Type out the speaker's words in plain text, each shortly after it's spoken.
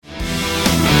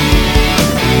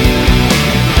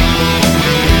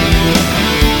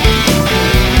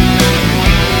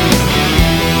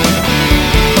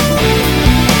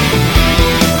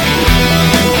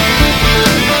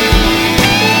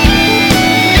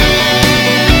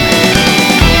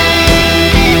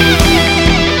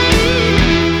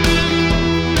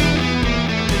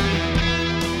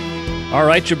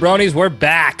right, jabronis, we're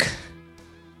back.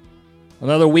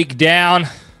 Another week down,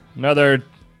 another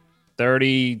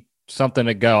 30-something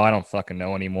to go. I don't fucking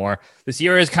know anymore. This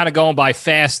year is kind of going by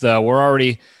fast, though. We're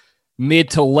already mid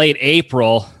to late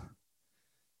April.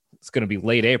 It's going to be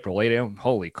late April.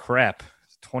 Holy crap.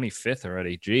 It's 25th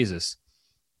already. Jesus.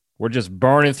 We're just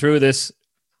burning through this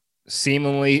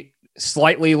seemingly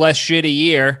slightly less shitty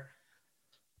year.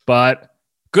 But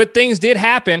good things did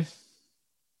happen.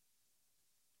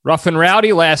 Rough and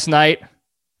Rowdy last night,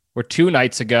 or 2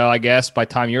 nights ago, I guess, by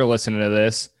the time you're listening to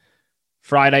this.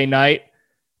 Friday night,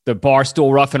 the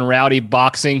Barstool Rough and Rowdy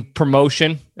boxing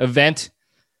promotion event.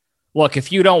 Look,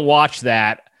 if you don't watch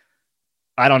that,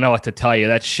 I don't know what to tell you.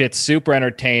 That shit's super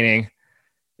entertaining.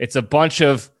 It's a bunch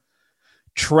of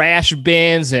trash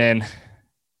bins and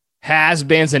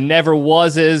has-beens and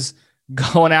never-wases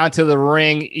going out to the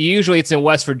ring. Usually it's in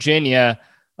West Virginia,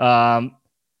 and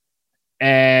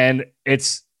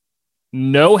it's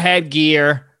no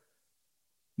headgear,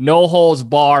 no holds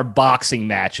bar boxing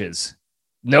matches.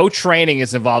 No training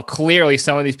is involved. Clearly,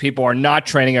 some of these people are not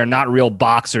training, are not real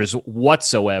boxers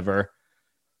whatsoever.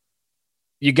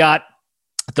 You got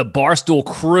the Barstool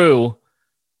crew,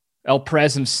 El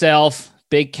Prez himself,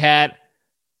 Big Cat,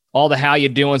 all the how you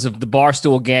doings of the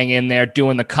Barstool gang in there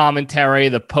doing the commentary,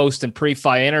 the post and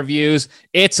pre-fight interviews.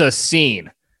 It's a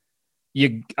scene.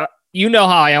 You know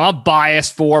how I am. I'm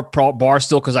biased for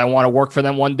Barstool because I want to work for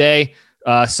them one day.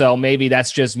 So maybe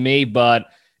that's just me. But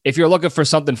if you're looking for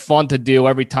something fun to do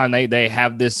every time they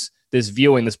have this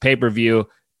viewing, this pay-per-view,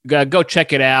 go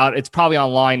check it out. It's probably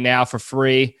online now for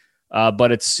free, but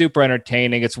it's super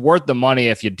entertaining. It's worth the money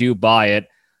if you do buy it.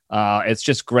 It's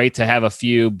just great to have a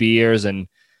few beers and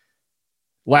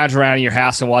lounge around in your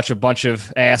house and watch a bunch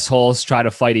of assholes try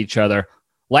to fight each other.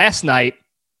 Last night,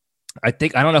 I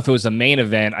don't know if it was the main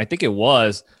event. I think it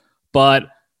was, but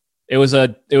it was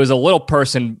a little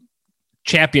person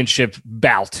championship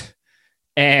bout.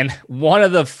 And one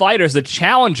of the fighters, the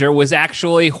challenger, was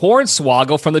actually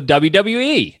Hornswoggle from the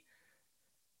WWE.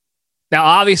 Now,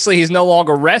 obviously, he's no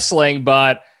longer wrestling,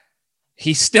 but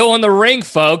he's still in the ring,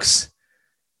 folks.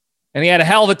 And he had a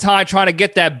hell of a time trying to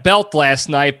get that belt last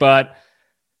night. But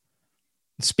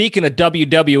speaking of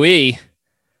WWE,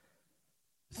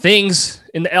 things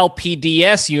in the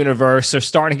LPDS universe are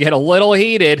starting to get a little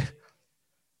heated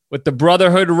with the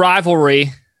brotherhood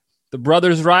rivalry, the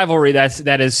brothers rivalry has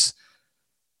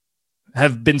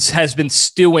been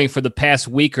stewing for the past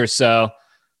week or so.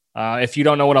 If you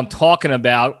don't know what I'm talking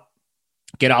about,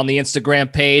 get on the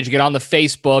Instagram page, get on the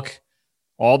Facebook.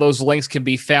 All those links can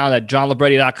be found at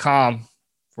johnlibretti.com.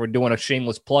 We're doing a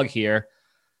shameless plug here.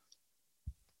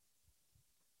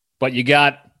 But you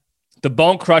got the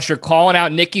Bone Crusher calling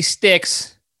out Nikki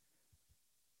Sticks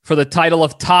for the title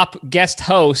of top guest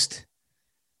host.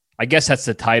 I guess that's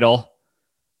the title.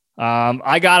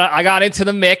 I got into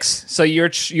the mix, so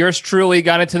yours truly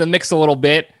got into the mix a little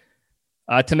bit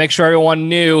to make sure everyone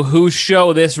knew whose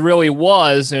show this really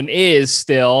was and is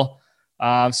still.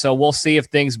 So we'll see if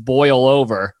things boil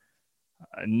over.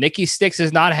 Nikki Sticks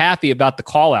is not happy about the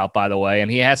call out, by the way, and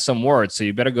he has some words, so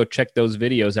you better go check those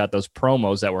videos out, those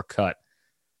promos that were cut.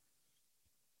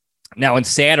 Now, in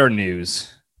sadder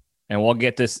news, and we'll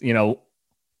get to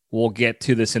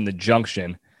this in the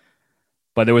junction,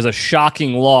 but there was a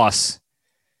shocking loss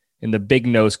in the big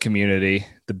nose community,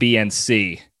 the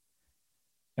BNC,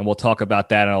 and we'll talk about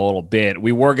that in a little bit.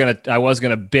 I was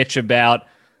gonna bitch about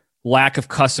lack of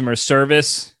customer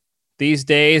service these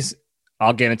days.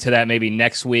 I'll get into that maybe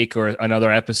next week or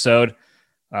another episode.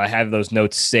 I have those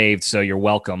notes saved, so you're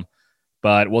welcome.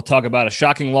 But we'll talk about a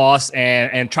shocking loss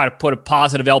and try to put a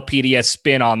positive LPDS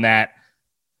spin on that.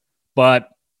 But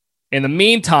in the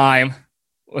meantime,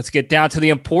 let's get down to the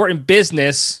important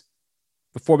business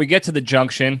before we get to the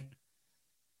junction.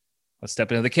 Let's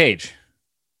step into the cage.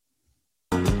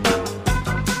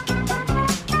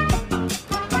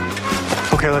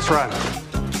 Okay, let's run.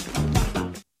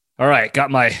 All right,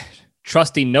 got my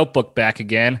trusty notebook back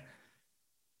again.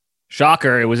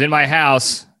 Shocker, it was in my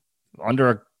house under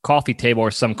a coffee table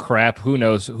or some crap. Who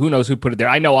knows who put it there?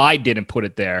 I know I didn't put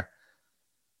it there.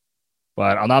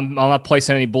 But I'm not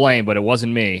placing any blame, but it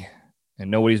wasn't me.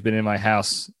 And nobody's been in my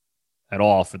house at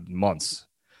all for months.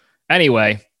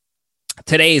 Anyway,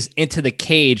 today's Into the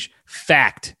Cage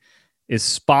fact is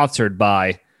sponsored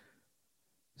by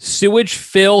Sewage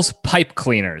Fills Pipe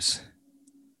Cleaners.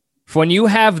 For when you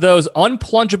have those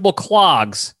unplungeable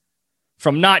clogs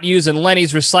from not using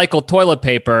Lenny's recycled toilet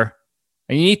paper,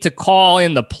 and you need to call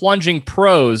in the plunging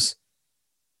pros,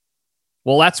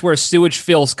 well, that's where Sewage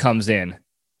Fills comes in.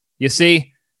 You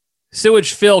see,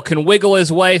 Sewage Fill can wiggle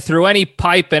his way through any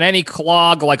pipe and any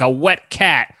clog like a wet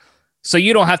cat so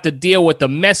you don't have to deal with the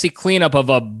messy cleanup of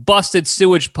a busted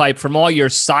sewage pipe from all your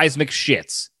seismic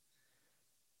shits.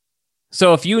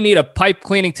 So if you need a pipe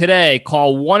cleaning today,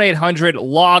 call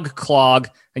 1-800-LOG-CLOG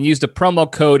and use the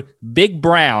promo code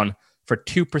BIGBROWN for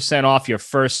 2% off your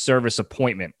first service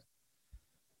appointment.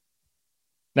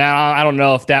 Now, I don't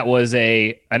know if that was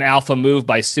an alpha move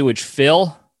by Sewage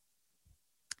Phil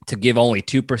to give only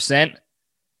 2%,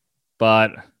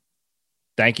 but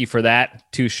thank you for that,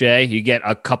 touche. You get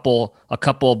a couple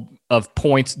of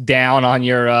points down on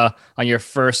your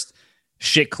first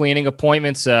shit cleaning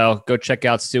appointment. So go check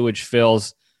out Sewage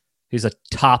Phil's. He's a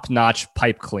top-notch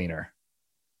pipe cleaner.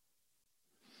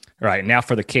 All right, now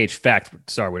for the cage fact.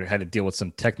 Sorry, we had to deal with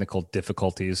some technical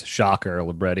difficulties. Shocker,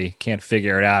 Libretti. Can't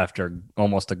figure it out after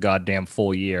almost a goddamn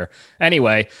full year.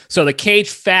 Anyway, so the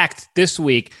cage fact this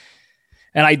week,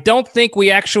 and I don't think we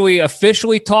actually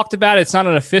officially talked about it. It's not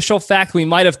an official fact. We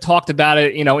might have talked about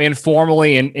it,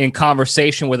 informally in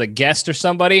conversation with a guest or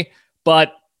somebody.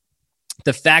 But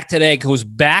the fact today goes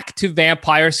back to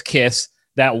Vampire's Kiss,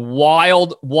 that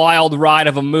wild, wild ride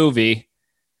of a movie,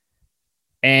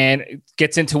 and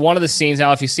gets into one of the scenes.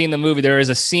 Now, if you've seen the movie, there is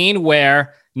a scene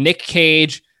where Nick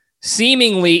Cage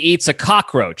seemingly eats a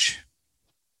cockroach.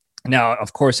 Now,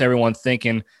 of course, everyone's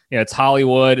thinking, it's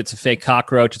Hollywood, it's a fake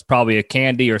cockroach, it's probably a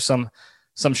candy or some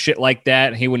shit like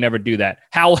that. He would never do that.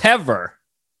 However,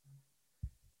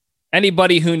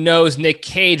 anybody who knows Nick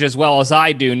Cage as well as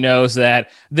I do knows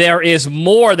that there is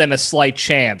more than a slight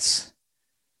chance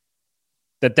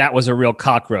that was a real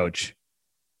cockroach.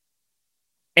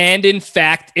 And in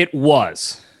fact, it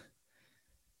was.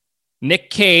 Nick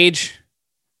Cage,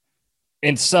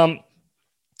 in some,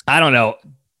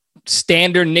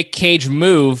 standard Nick Cage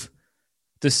move,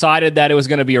 decided that it was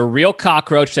going to be a real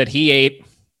cockroach that he ate.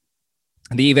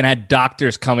 And they even had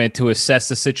doctors come in to assess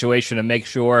the situation and make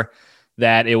sure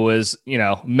that it was,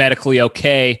 medically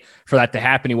okay for that to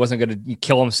happen. He wasn't going to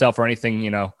kill himself or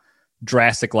anything,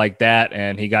 drastic like that.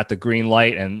 And he got the green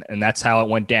light, and that's how it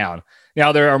went down.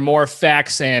 Now, there are more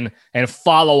facts and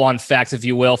follow-on facts, if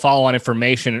you will, follow-on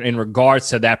information in regards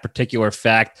to that particular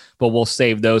fact, but we'll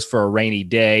save those for a rainy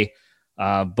day.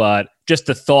 But just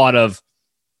the thought of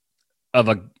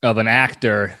an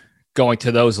actor going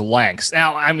to those lengths.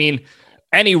 Now, I mean,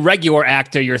 any regular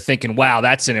actor, you're thinking, wow,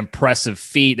 that's an impressive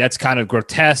feat. That's kind of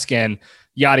grotesque and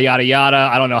yada, yada, yada.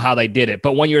 I don't know how they did it.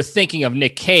 But when you're thinking of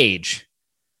Nick Cage,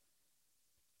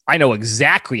 I know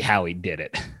exactly how he did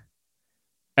it.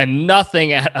 And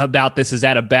nothing about this is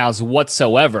out of bounds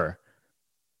whatsoever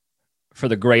for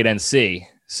the great NC.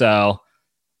 So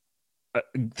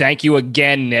thank you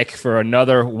again, Nick, for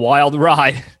another wild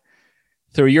ride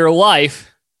through your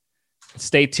life.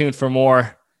 Stay tuned for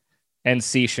more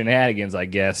NC shenanigans, I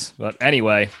guess. But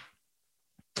anyway,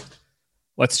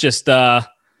 let's just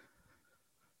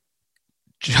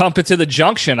jump into the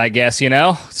junction, I guess,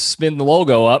 spin the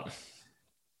logo up.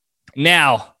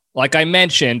 Now, like I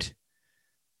mentioned,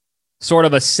 sort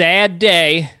of a sad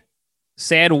day,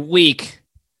 sad week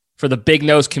for the Big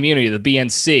Nose community, the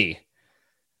BNC.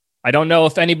 I don't know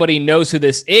if anybody knows who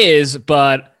this is,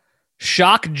 but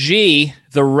Shock G,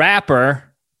 the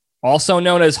rapper, also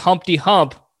known as Humpty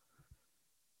Hump,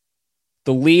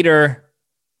 the leader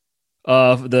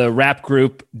of the rap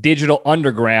group Digital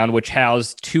Underground, which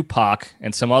housed Tupac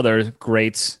and some other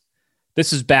greats.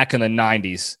 This is back in the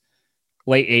 90s,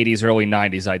 late 80s, early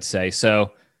 90s, I'd say.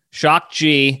 So Shock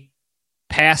G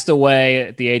passed away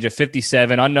at the age of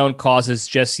 57. Unknown causes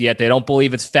just yet. They don't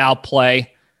believe it's foul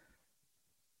play.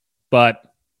 But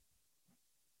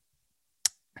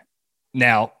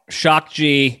now, Shock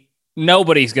G,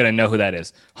 nobody's going to know who that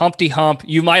is. Humpty Hump.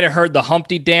 You might have heard the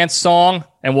Humpty Dance song,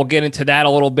 and we'll get into that a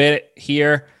little bit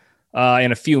here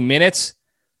in a few minutes.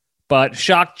 But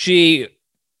Shock G,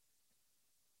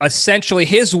 essentially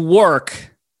his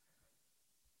work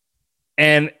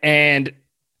and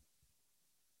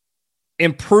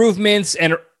improvements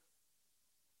and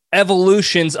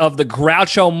evolutions of the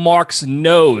Groucho Marx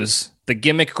nose, the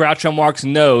gimmick Groucho Marx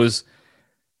nose,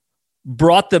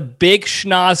 brought the Big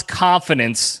Schnoz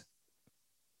confidence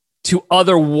to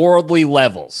otherworldly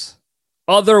levels.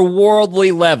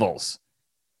 Otherworldly levels.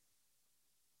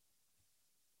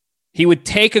 He would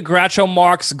take a Groucho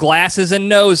Marx glasses and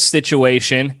nose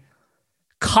situation,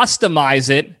 customize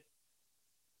it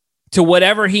to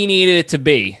whatever he needed it to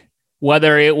be.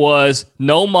 Whether it was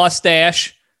no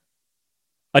mustache,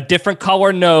 a different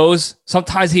color nose.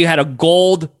 Sometimes he had a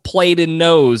gold-plated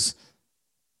nose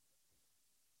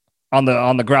on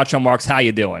the Groucho Marx "How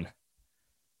You Doing?"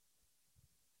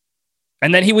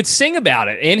 And then he would sing about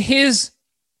it in his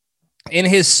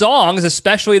songs,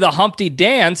 especially the Humpty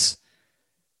Dance,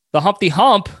 the Humpty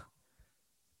Hump.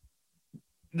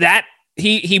 that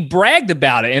he bragged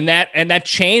about it, and that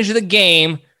changed the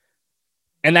game,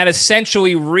 and that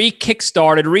essentially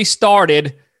restarted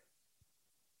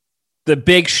the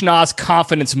big schnoz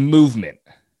confidence movement.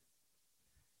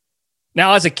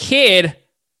 Now, as a kid,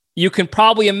 you can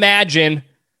probably imagine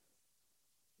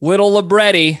little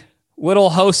Libretti, little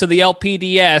host of the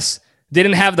LPDS,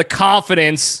 didn't have the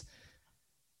confidence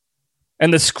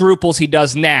and the scruples he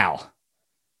does now.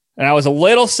 And I was a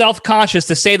little self-conscious,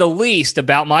 to say the least,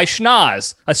 about my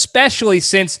schnoz, especially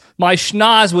since my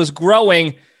schnoz was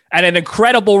growing at an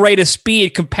incredible rate of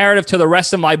speed comparative to the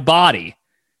rest of my body.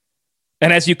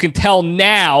 And as you can tell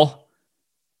now,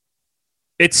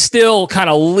 it's still kind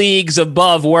of leagues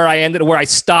above where I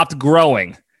stopped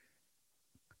growing.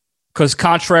 Because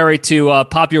contrary to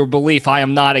popular belief, I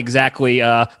am not exactly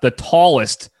the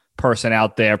tallest person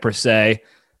out there, per se.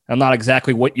 I'm not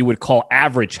exactly what you would call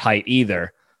average height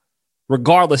either.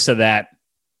 Regardless of that,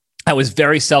 I was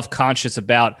very self-conscious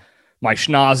about my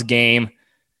schnoz game.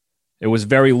 It was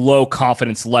very low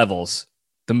confidence levels.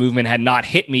 The movement had not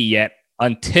hit me yet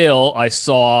until I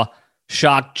saw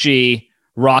Shock G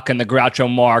rocking the Groucho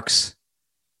Marx.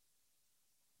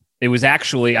 It was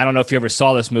actually, I don't know if you ever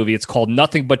saw this movie. It's called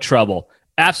Nothing But Trouble.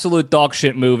 Absolute dog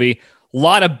shit movie. A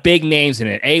lot of big names in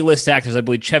it. A-list actors. I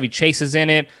believe Chevy Chase is in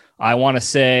it. I want to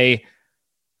say,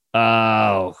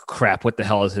 oh, crap. What the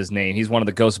hell is his name? He's one of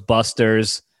the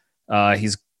Ghostbusters.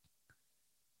 He's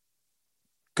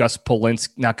Gus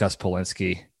Polinski. Not Gus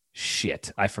Polinski.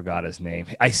 Shit. I forgot his name.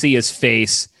 I see his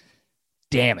face.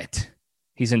 Damn it.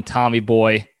 He's in Tommy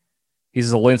Boy.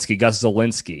 He's Zelensky. Gus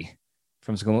Zelensky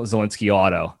from Zelensky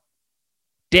Auto.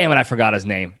 Damn it, I forgot his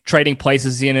name. Trading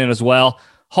Places in it as well.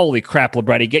 Holy crap,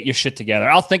 Libretti, get your shit together.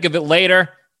 I'll think of it later.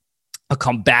 I'll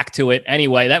come back to it.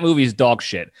 Anyway, that movie is dog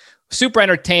shit. Super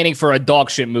entertaining for a dog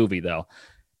shit movie, though.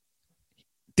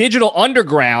 Digital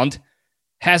Underground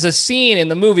has a scene in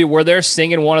the movie where they're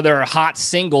singing one of their hot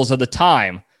singles of the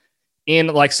time in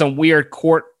like some weird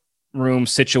courtroom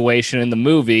situation in the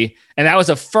movie. And that was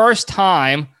the first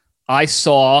time I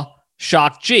saw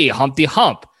Shock G, Humpty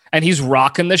Hump. And he's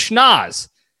rocking the schnoz.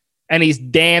 And he's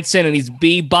dancing and he's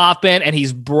bebopping and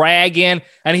he's bragging.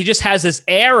 And he just has this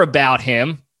air about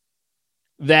him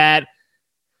that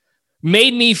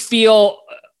made me feel,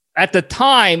 at the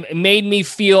time, at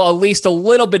least a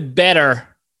little bit better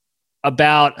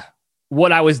about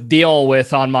what I was dealing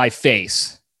with on my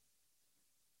face.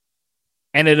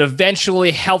 And it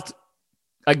eventually helped,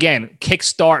 again,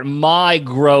 kickstart my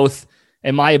growth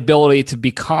and my ability to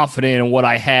be confident in what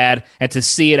I had and to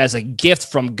see it as a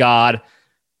gift from God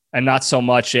and not so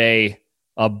much a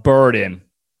burden.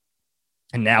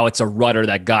 And now it's a rudder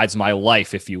that guides my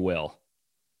life, if you will.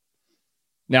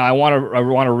 Now, I want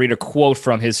to read a quote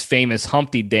from his famous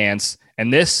Humpty dance,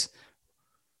 and this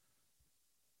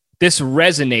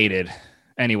resonated.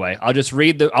 Anyway,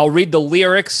 I'll read the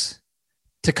lyrics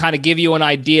to kind of give you an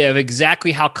idea of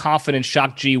exactly how confident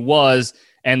Shock G was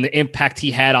and the impact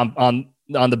he had on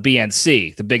the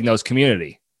BNC, the big nose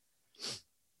community.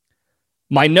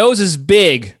 My nose is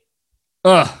big.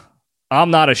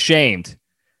 I'm not ashamed.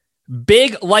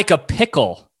 Big like a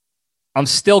pickle. I'm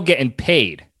still getting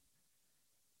paid.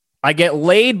 I get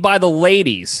laid by the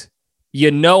ladies. You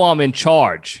know I'm in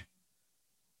charge.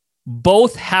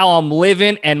 Both how I'm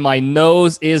living and my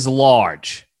nose is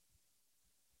large.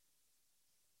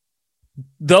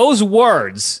 Those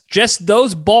words, just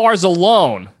those bars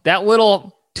alone, that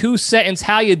little 2-sentence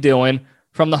how you doing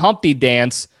from the Humpty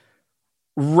dance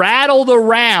rattled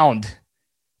around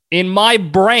in my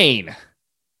brain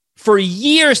for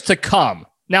years to come.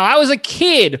 Now, I was a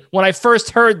kid when I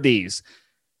first heard these,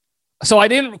 so I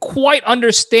didn't quite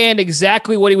understand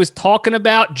exactly what he was talking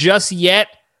about just yet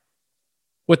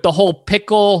with the whole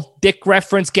pickle, dick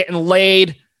reference, getting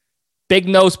laid, big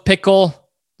nose pickle,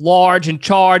 large, in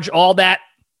charge, all that.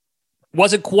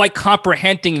 Wasn't quite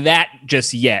comprehending that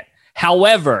just yet.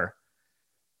 However,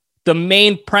 the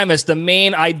main premise, the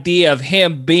main idea of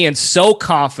him being so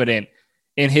confident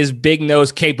in his big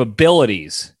nose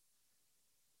capabilities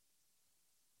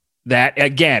that,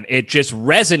 again, it just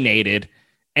resonated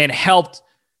and helped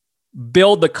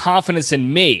build the confidence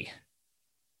in me.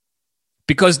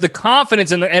 Because the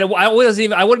confidence, and I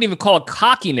wouldn't even call it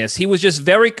cockiness. He was just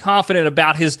very confident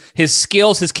about his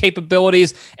skills, his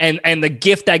capabilities, and the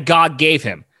gift that God gave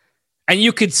him. And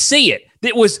you could see it.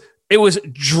 It was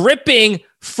dripping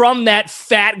from that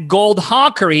fat gold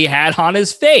honker he had on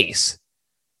his face.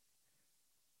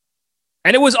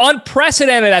 And it was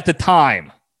unprecedented at the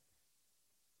time.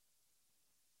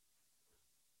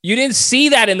 You didn't see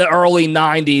that in the early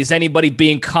 90s, anybody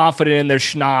being confident in their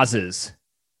schnozzes.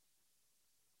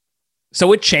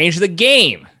 So it changed the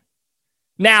game.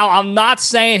 Now, I'm not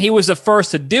saying he was the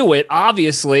first to do it.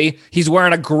 Obviously, he's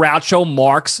wearing a Groucho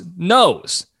Marx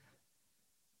nose.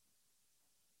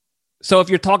 So if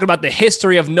you're talking about the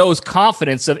history of nose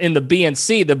confidence in the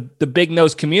BNC, the big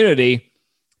nose community,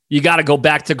 you got to go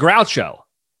back to Groucho.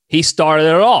 He started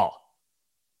it all.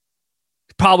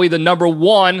 Probably the number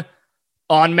one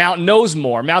on Mount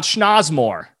Nosemore, Mount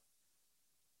Schnozmore,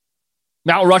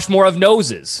 Mount Rushmore of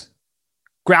noses.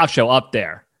 Groucho up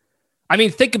there. I mean,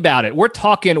 think about it. We're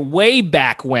talking way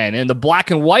back when, in the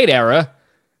black and white era.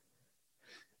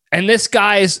 And this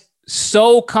guy's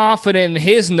so confident in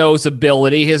his nose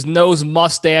ability, his nose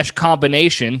mustache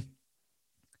combination,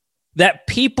 that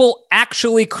people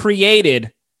actually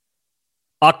created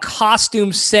a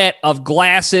costume set of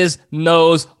glasses,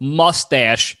 nose,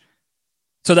 mustache,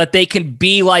 so that they can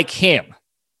be like him.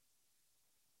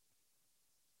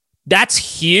 That's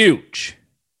huge.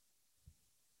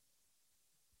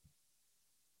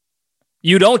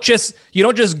 You don't just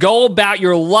go about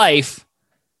your life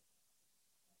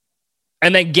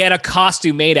and then get a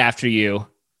costume made after you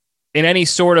in any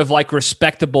sort of like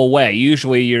respectable way.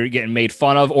 Usually you're getting made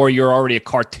fun of, or you're already a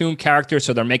cartoon character,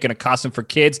 so they're making a costume for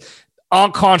kids.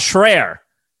 En contraire,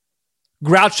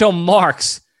 Groucho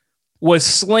Marx was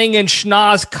slinging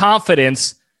schnoz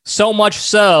confidence, so much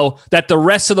so that the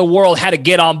rest of the world had to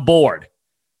get on board.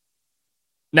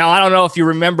 Now, I don't know if you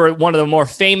remember, one of the more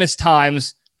famous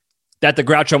times that the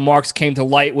Groucho Marx came to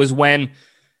light was when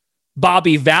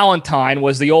Bobby Valentine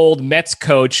was the old Mets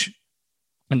coach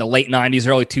in the late 90s,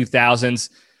 early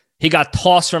 2000s. He got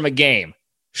tossed from a game.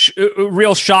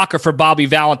 Real shocker for Bobby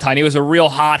Valentine. He was a real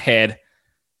hothead.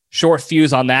 Short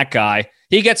fuse on that guy.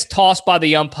 He gets tossed by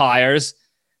the umpires.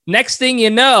 Next thing you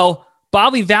know,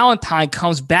 Bobby Valentine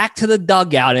comes back to the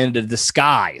dugout in a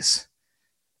disguise.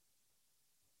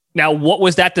 Now, what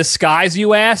was that disguise,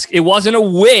 you ask? It wasn't a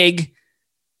wig.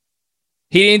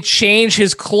 He didn't change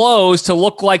his clothes to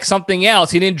look like something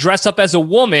else. He didn't dress up as a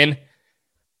woman.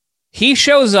 He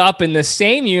shows up in the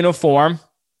same uniform,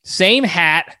 same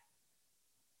hat,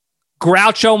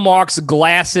 Groucho Marx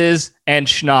glasses, and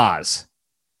schnoz.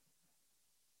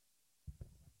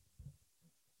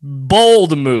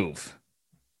 Bold move.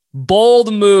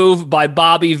 Bold move by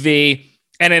Bobby V,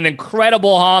 and an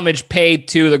incredible homage paid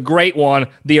to the great one,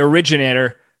 the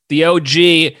originator, the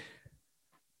OG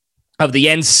of the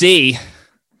NC,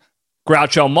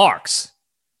 Groucho Marx.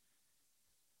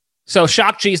 So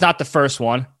Shock G is not the first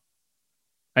one,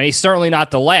 and he's certainly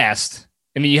not the last.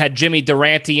 I mean, you had Jimmy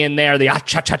Durante in there, the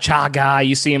cha-cha-cha guy.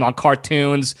 You see him on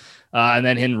cartoons, and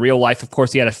then in real life, of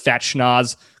course, he had a fat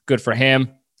schnoz. Good for him.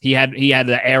 He had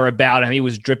the air about him. He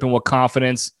was dripping with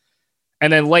confidence.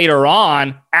 And then later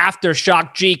on, after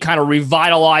Shock G kind of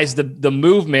revitalized the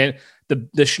movement, the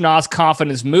schnoz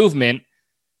confidence movement,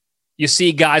 you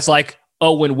see guys like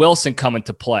Owen Wilson come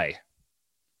into play.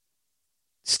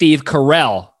 Steve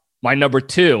Carell, my number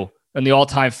 2 on the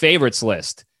all-time favorites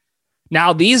list.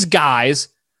 Now, these guys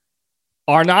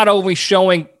are not only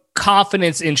showing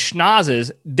confidence in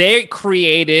schnozzes, they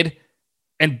created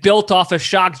and built off of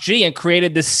Shock G and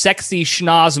created this sexy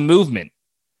schnoz movement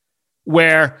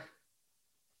where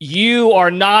you are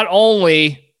not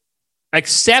only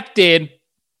accepted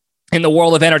in the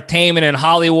world of entertainment and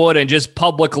Hollywood and just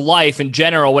public life in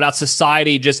general without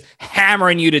society just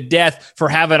hammering you to death for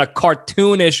having a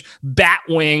cartoonish bat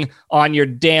wing on your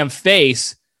damn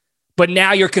face, but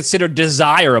now you're considered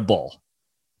desirable.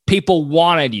 People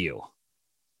wanted you.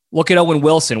 Look at Owen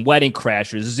Wilson, Wedding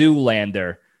Crashers,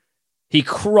 Zoolander. He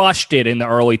crushed it in the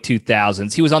early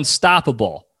 2000s. He was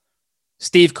unstoppable.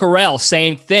 Steve Carell,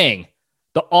 same thing.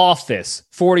 The Office,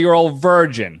 40-Year-Old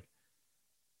Virgin,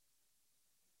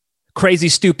 Crazy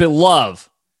Stupid Love.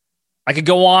 I could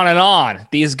go on and on.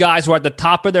 These guys were at the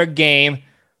top of their game.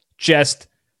 Just,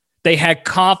 they had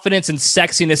confidence and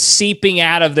sexiness seeping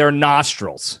out of their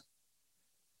nostrils.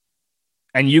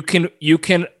 And you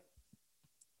can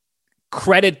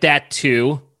credit that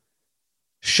to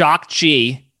Shock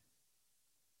G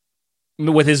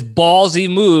with his ballsy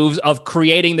moves of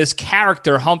creating this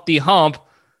character, Humpty Hump,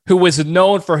 who was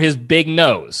known for his big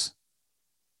nose.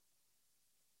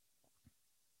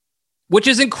 Which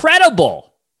is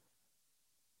incredible.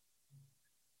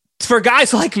 For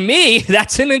guys like me,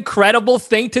 that's an incredible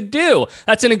thing to do.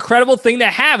 That's an incredible thing to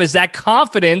have, is that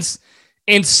confidence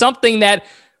in something that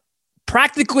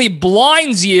practically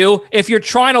blinds you if you're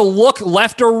trying to look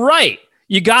left or right.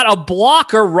 You got a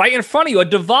blocker right in front of you, a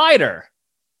divider.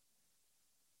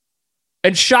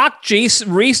 And Shock G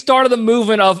restarted the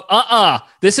movement of,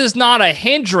 this is not a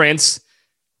hindrance.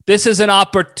 This is an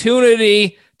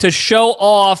opportunity to show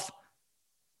off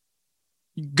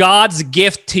God's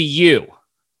gift to you.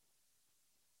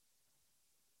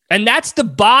 And that's the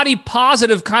body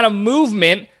positive kind of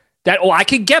movement that I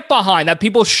can get behind, that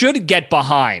people should get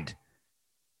behind.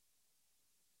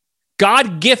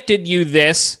 God gifted you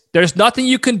this. There's nothing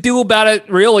you can do about it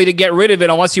really to get rid of it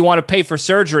unless you want to pay for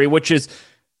surgery, which is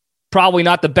probably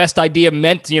not the best idea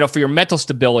for your mental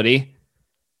stability.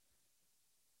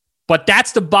 But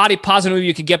that's the body positive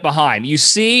you can get behind. You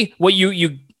see what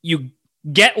you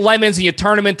get lemons and you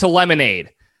turn them into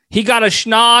lemonade. He got a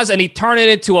schnoz and he turned it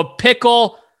into a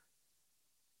pickle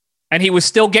and he was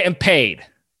still getting paid.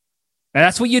 And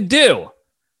that's what you do.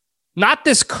 Not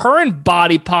this current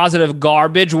body positive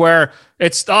garbage where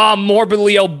it's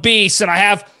morbidly obese and I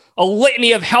have a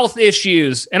litany of health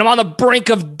issues and I'm on the brink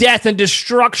of death and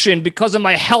destruction because of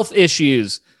my health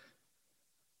issues.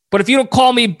 But if you don't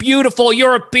call me beautiful,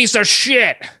 you're a piece of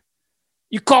shit.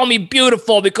 You call me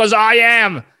beautiful because I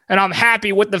am, and I'm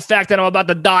happy with the fact that I'm about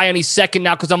to die any second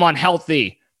now because I'm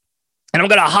unhealthy. And I'm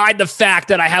going to hide the fact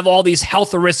that I have all these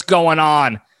health risks going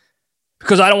on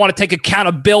because I don't want to take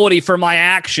accountability for my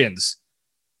actions.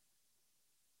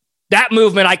 That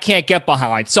movement I can't get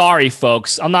behind. Sorry,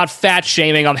 folks. I'm not fat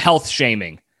shaming. I'm health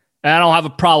shaming. And I don't have a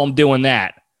problem doing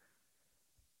that.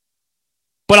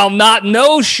 But I'm not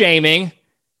nose shaming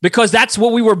because that's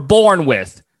what we were born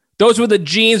with. Those were the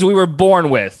genes we were born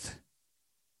with.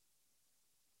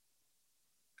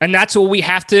 And that's what we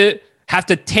have to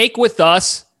take with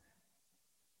us,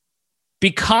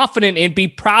 be confident in, be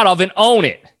proud of, and own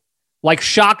it. Like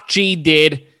Shock G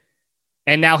did,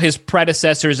 and now his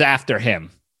predecessors after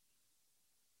him.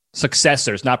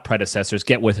 Successors, not predecessors.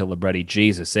 Get with it, Libretti.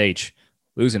 Jesus H.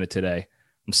 Losing it today.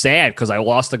 I'm sad because I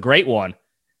lost a great one.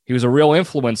 He was a real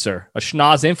influencer, a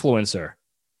schnoz influencer.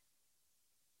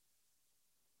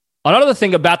 Another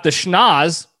thing about the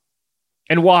schnoz,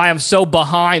 and why I'm so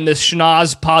behind this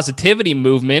schnoz positivity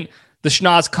movement, the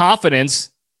schnoz confidence,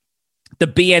 the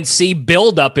BNC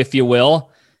buildup, if you will,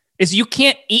 is you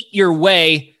can't eat your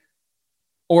way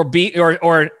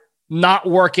or not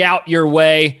work out your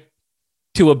way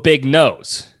to a big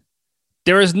nose.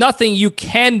 There is nothing you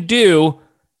can do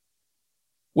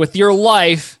with your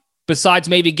life besides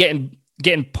maybe getting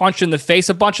punched in the face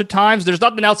a bunch of times. There's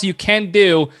nothing else you can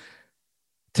do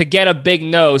to get a big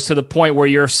nose to the point where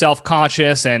you're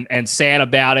self-conscious and sad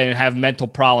about it and have mental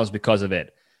problems because of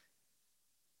it.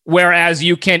 Whereas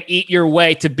you can eat your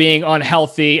way to being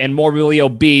unhealthy and morbidly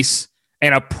obese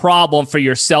and a problem for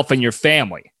yourself and your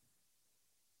family.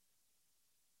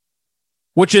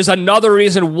 Which is another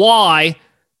reason why,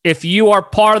 if you are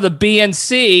part of the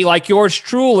BNC, like yours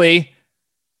truly,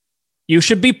 you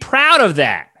should be proud of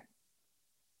that.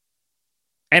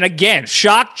 And again,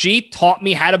 Shock G taught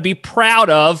me how to be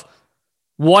proud of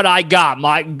what I got,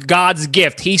 my God's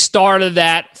gift. He started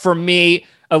that for me,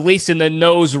 at least in the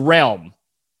nose realm.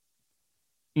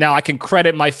 Now, I can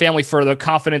credit my family for the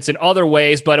confidence in other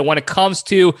ways, but when it comes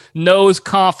to nose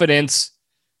confidence,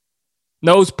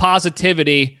 nose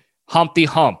positivity, Humpty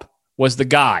Hump was the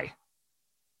guy.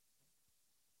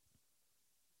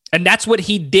 And that's what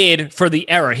he did for the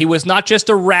era. He was not just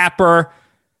a rapper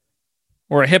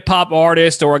or a hip-hop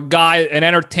artist or a guy, an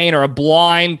entertainer, a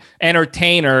blind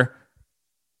entertainer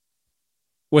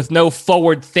with no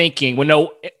forward thinking, with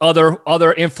no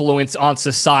other influence on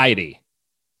society.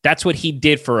 That's what he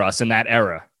did for us in that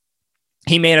era.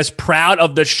 He made us proud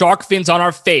of the shark fins on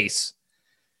our face.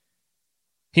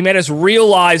 He made us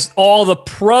realize all the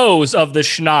pros of the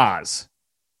schnoz.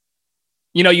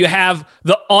 You know, you have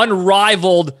the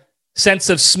unrivaled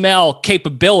sense of smell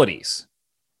capabilities.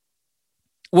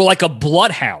 We're like a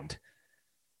bloodhound.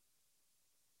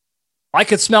 I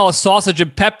could smell a sausage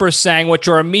and pepper sandwich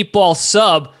or a meatball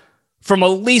sub from at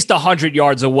least 100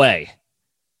 yards away.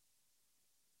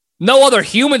 No other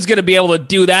human's going to be able to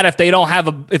do that if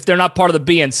if they're not part of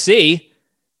the BNC.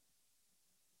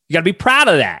 You got to be proud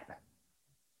of that.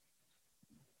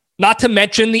 Not to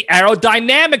mention the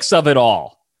aerodynamics of it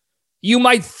all. You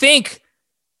might think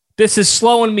this is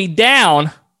slowing me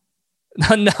down.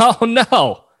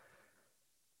 No.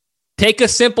 Take a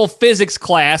simple physics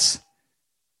class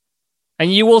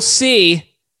and you will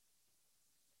see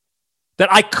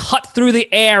that I cut through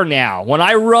the air now. When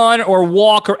I run or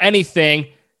walk or anything,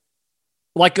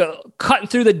 like cutting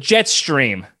through the jet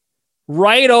stream,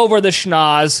 right over the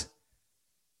schnoz.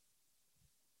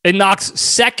 It knocks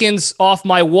seconds off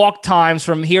my walk times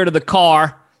from here to the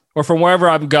car or from wherever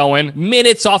I'm going,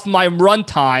 minutes off my run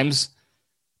times.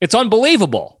 It's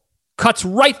unbelievable. Cuts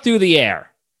right through the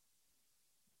air.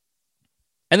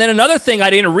 And then another thing I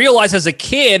didn't realize as a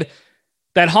kid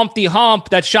that Humpty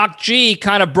Hump, that Shock G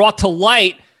kind of brought to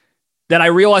light that I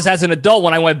realized as an adult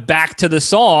when I went back to the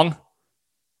song,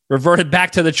 reverted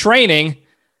back to the training,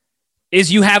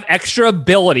 is you have extra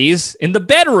abilities in the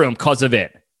bedroom because of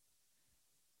it.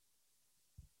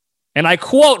 And I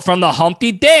quote from the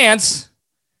Humpty Dance,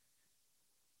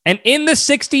 and in the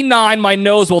 69, my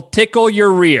nose will tickle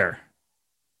your rear.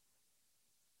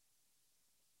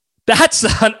 That's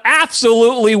an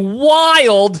absolutely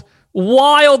wild,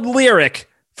 wild lyric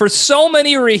for so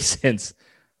many reasons.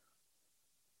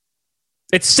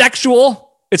 It's sexual.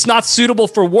 It's not suitable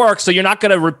for work, so you're not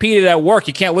going to repeat it at work.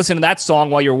 You can't listen to that song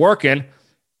while you're working,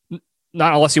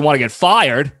 not unless you want to get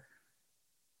fired.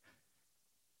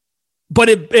 But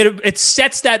it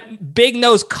sets that big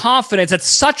nose confidence at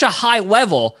such a high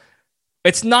level.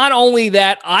 It's not only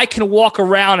that I can walk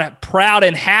around proud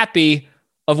and happy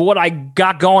of what I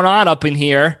got going on up in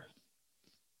here,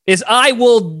 is I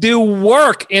will do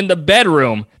work in the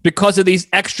bedroom because of these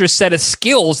extra set of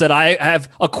skills that I have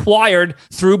acquired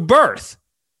through birth.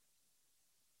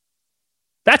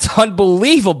 That's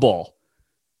unbelievable.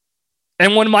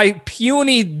 And when my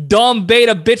puny, dumb,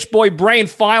 beta bitch boy brain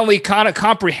finally kind of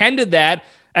comprehended that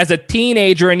as a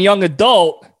teenager and young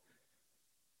adult,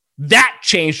 that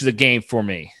changed the game for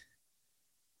me.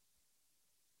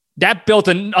 That built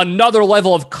another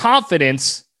level of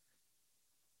confidence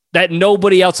that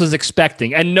nobody else is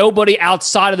expecting, and nobody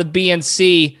outside of the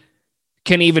BNC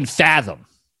can even fathom.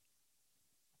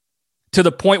 To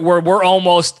the point where we're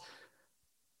almost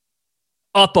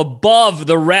up above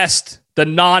the rest, the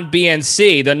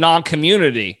non-BNC, the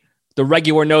non-community, the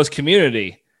regular nose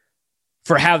community,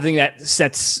 for having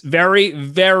that's very,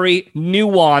 very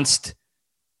nuanced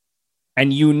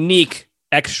and unique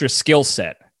extra skill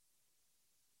set.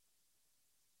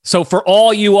 So for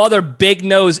all you other big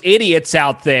nose idiots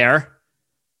out there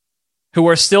who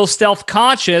are still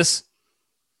self-conscious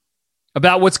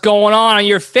about what's going on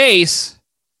your face,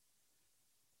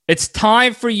 it's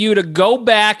time for you to go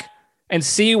back and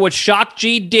see what Shock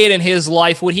G did in his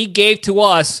life, what he gave to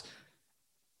us,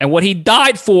 and what he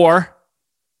died for,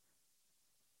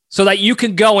 so that you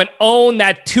can go and own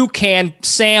that toucan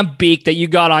Sam beak that you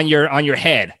got on your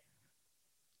head.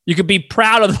 You could be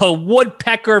proud of the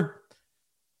woodpecker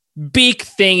beak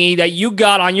thingy that you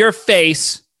got on your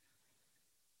face,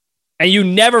 and you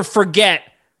never forget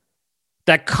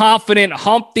that confident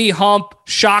Humpty Hump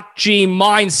Shock G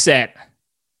mindset.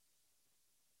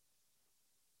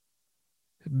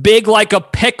 Big like a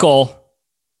pickle,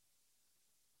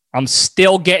 I'm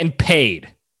still getting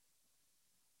paid.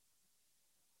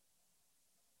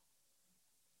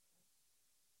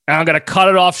 And I'm going to cut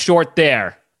it off short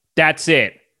there. That's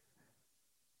it.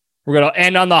 We're going to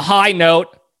end on the high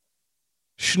note.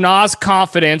 Schnoz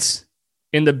confidence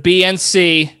in the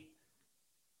BNC.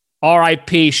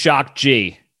 RIP Shock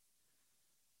G.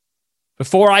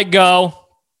 Before I go,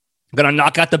 I'm going to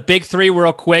knock out the big three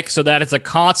real quick so that it's a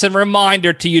constant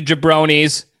reminder to you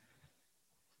jabronis.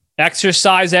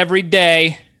 Exercise every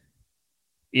day.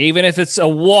 Even if it's a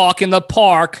walk in the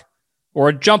park or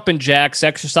a jumping jacks,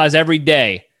 exercise every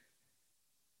day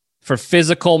for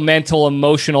physical, mental,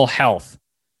 emotional health.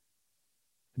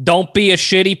 Don't be a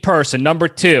shitty person. Number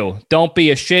 2, don't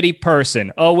be a shitty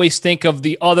person. Always think of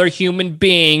the other human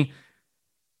being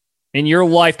in your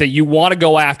life that you want to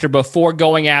go after before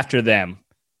going after them.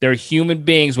 They're human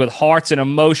beings with hearts and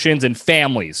emotions and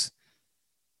families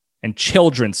and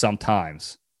children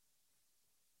sometimes.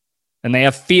 And they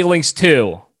have feelings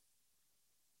too.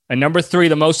 And number 3,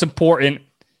 the most important,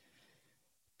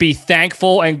 be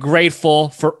thankful and grateful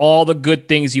for all the good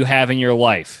things you have in your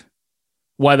life.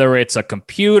 Whether it's a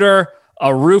computer,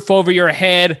 a roof over your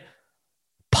head,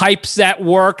 pipes that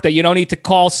work that you don't need to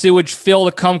call Sewage Phil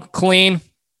to come clean,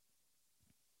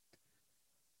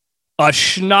 a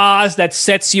schnoz that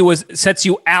sets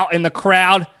you out in the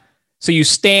crowd so you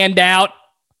stand out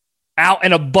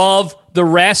and above the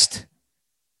rest.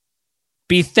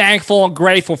 Be thankful and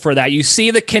grateful for that. You see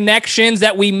the connections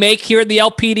that we make here at the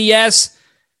LPDS?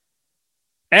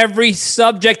 Every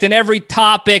subject and every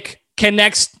topic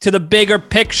connects to the bigger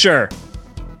picture.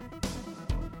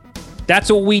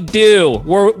 That's what we do.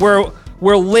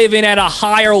 We're living at a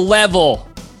higher level,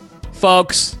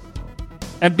 folks.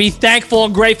 And be thankful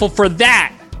and grateful for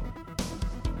that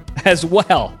as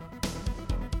well.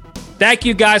 Thank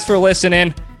you guys for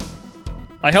listening.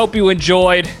 I hope you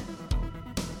enjoyed.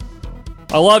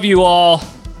 I love you all.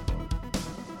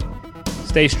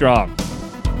 Stay strong.